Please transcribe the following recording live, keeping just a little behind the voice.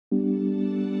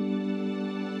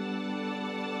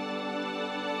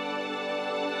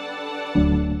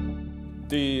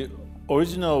The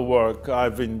original work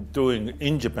I've been doing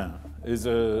in Japan is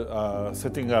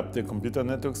setting up the computer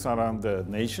networks around the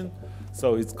nation.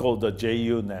 So it's called the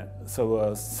JUNet.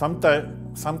 So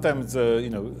sometimes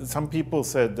some people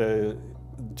said the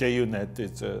JUNet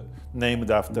is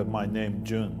named after my name,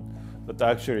 Jun, but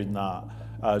actually not.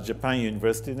 Japan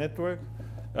University Network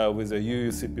with the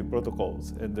UUCP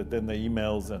protocols and then the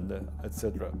emails and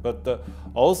etc. But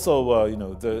also,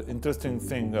 the interesting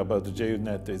thing about the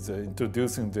JUNet is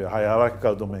introducing the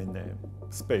hierarchical domain name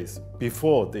space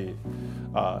before the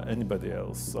anybody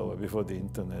else, so before the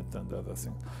internet and other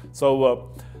things.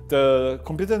 So the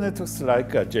computer networks like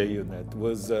JUNet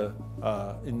was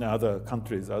in other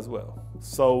countries as well.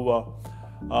 So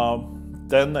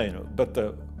but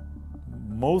the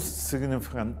most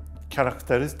significant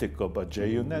characteristic of a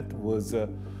JUNet was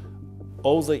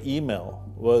all the email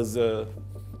was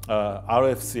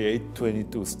RFC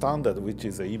 822 standard, which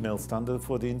is an email standard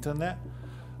for the internet,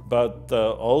 but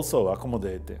also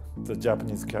accommodating the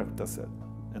Japanese character set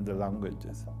and the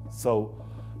languages. So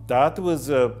that was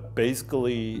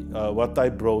basically what I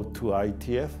brought to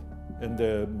IETF and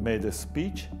made a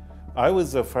speech. I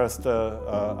was the first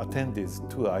attendees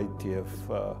to IETF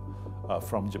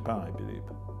from Japan, I believe.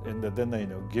 And then,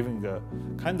 giving a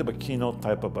kind of a keynote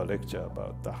type of a lecture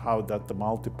about how that the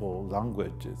multiple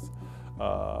languages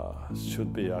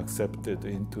should be accepted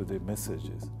into the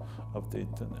messages of the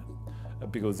internet,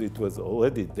 because it was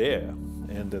already there.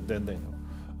 And then,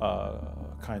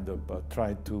 kind of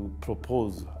tried to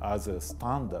propose as a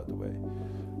standard way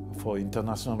for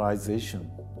internationalization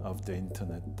of the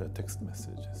internet text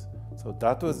messages. So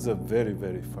that was the very,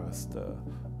 very first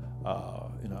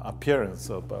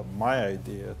appearance of my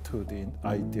idea to the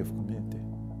IETF community.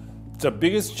 The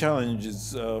biggest challenge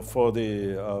is for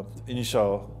the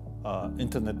initial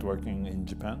internet working in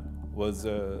Japan was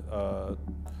to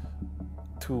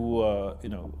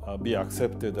be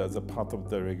accepted as a part of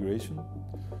the regulation,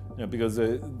 because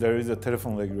there is a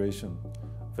telephone regulation,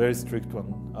 very strict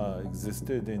one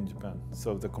existed in Japan.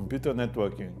 So the computer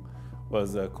networking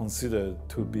was considered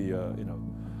to be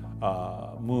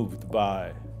moved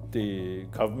by the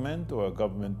government or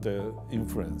government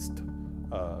influenced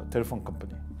telephone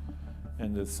company.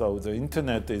 And so the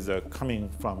internet is coming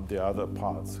from the other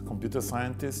parts, computer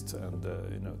scientists and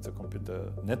the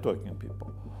computer networking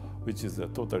people, which is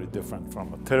totally different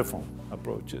from telephone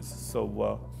approaches.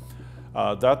 So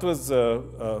that was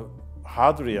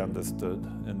hardly understood,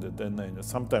 and then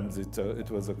sometimes it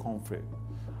was a conflict.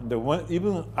 And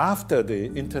even after the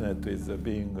internet is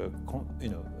being,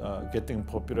 getting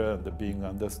popular and being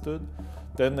understood,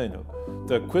 then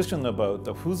the question about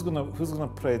who's gonna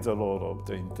play the role of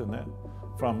the internet,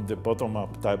 from the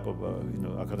bottom-up type of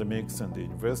academics and the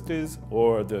universities,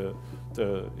 or the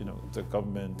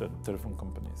government and telephone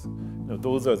companies.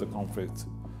 Those are the conflicts,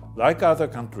 like other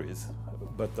countries,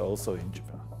 but also in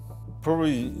Japan.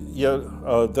 Probably,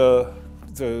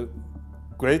 the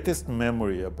greatest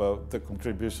memory about the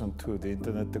contribution to the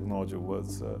internet technology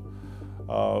was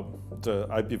the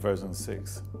IP version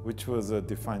 6, which was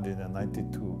defined in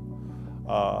 92.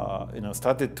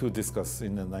 Started to discuss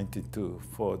in 92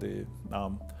 for the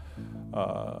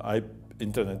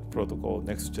internet protocol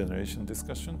next generation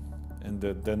discussion, and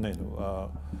then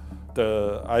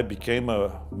I became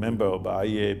a member of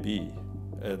IAB,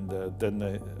 and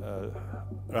then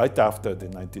right after the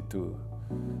 92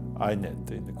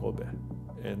 INET in Kobe.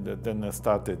 And then I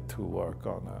started to work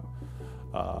on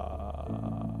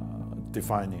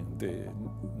defining the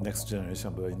next generation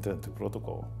of the internet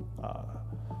protocol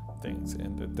things,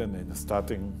 and then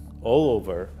starting all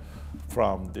over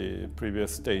from the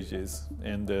previous stages,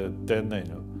 and then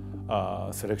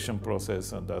selection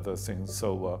process and other things.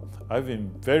 So I've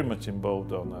been very much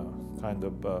involved on a kind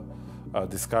of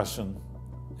discussion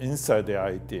inside the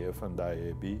IETF and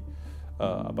IAB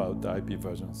about the IP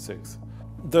version 6.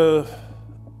 The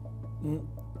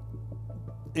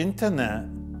internet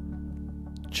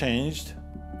changed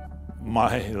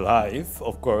my life,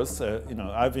 of course.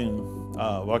 I've been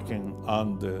working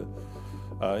on the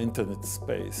internet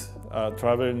space,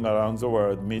 traveling around the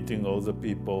world, meeting all the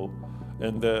people,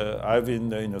 and I've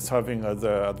been serving as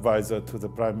an advisor to the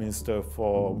Prime Minister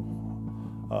for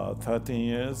 13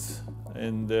 years,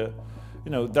 and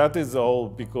that is all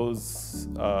because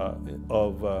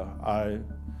of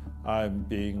I'm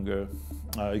being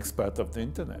expert of the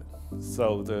internet.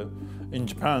 So in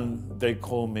Japan, they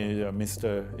call me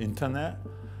Mr. Internet,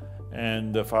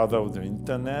 and the father of the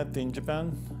internet in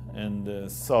Japan.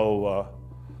 And so,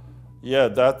 yeah,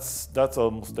 that's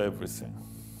almost everything.